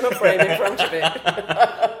the Zimmer frame in front of it.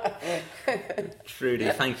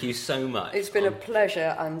 Trudie, thank you so much. It's been a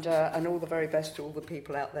pleasure, and all the very best to all the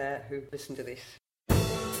people out there who listen to this.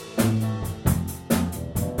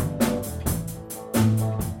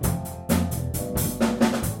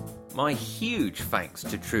 My huge thanks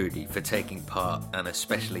to Trudie for taking part, and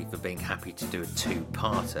especially for being happy to do a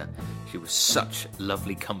two-parter. She was such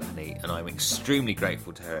lovely company, and I'm extremely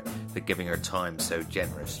grateful to her for giving her time so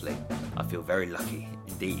generously. I feel very lucky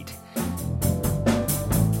indeed.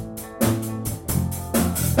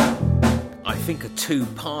 I think a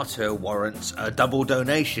two-parter warrants a double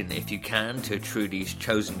donation, if you can, to Trudie's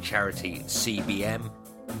chosen charity, CBM.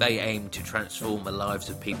 They aim to transform the lives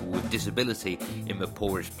of people with disability in the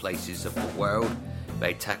poorest places of the world.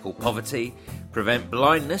 They tackle poverty, prevent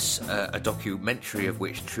blindness, a documentary of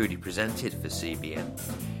which Trudie presented for CBN,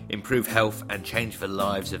 improve health and change the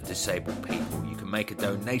lives of disabled people. You can make a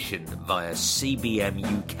donation via cbmuk.org.uk.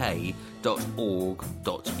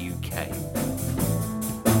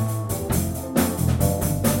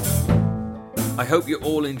 I hope you're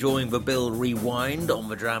all enjoying the Bill Rewind on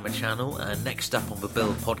the Drama Channel, and next up on the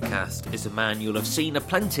Bill podcast is a man you'll have seen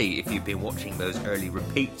aplenty if you've been watching those early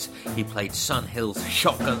repeats. He played Sun Hill's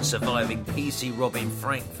shotgun surviving PC Robin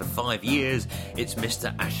Frank for 5 years. It's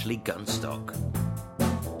Mr. Ashley Gunstock.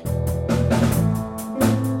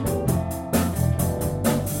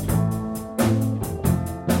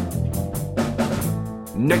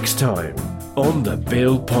 Next time on the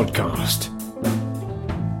Bill podcast.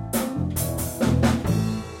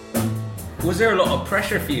 Was there a lot of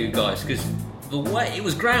pressure for you guys? Because the way it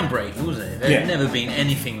was groundbreaking, wasn't it? There had never been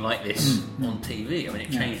anything like this on TV. I mean, it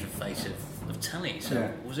changed the face of telly.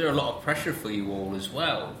 So was there a lot of pressure for you all as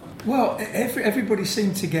well? Well, everybody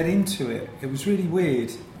seemed to get into it. It was really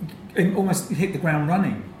weird. It almost hit the ground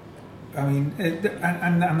running. I mean,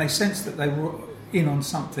 and they sensed that they were in on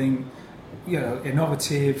something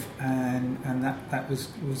innovative, and that was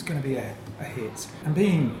going to be a hit. And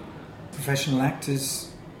being professional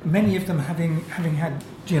actors, many of them having had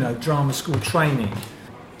drama school training,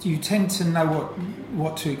 you tend to know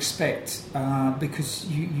what to expect because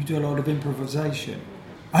you do a lot of improvisation.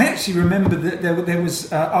 I actually remember that there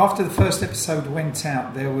was after the first episode went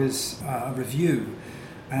out, there was a review,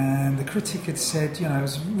 and the critic had said, it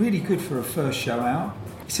was really good for a first show out.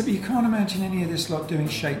 He said, but you can't imagine any of this like doing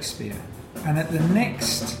Shakespeare. And at the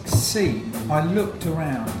next scene, I looked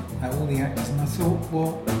around at all the actors and I thought,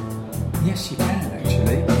 well, yes, you can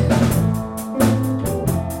actually.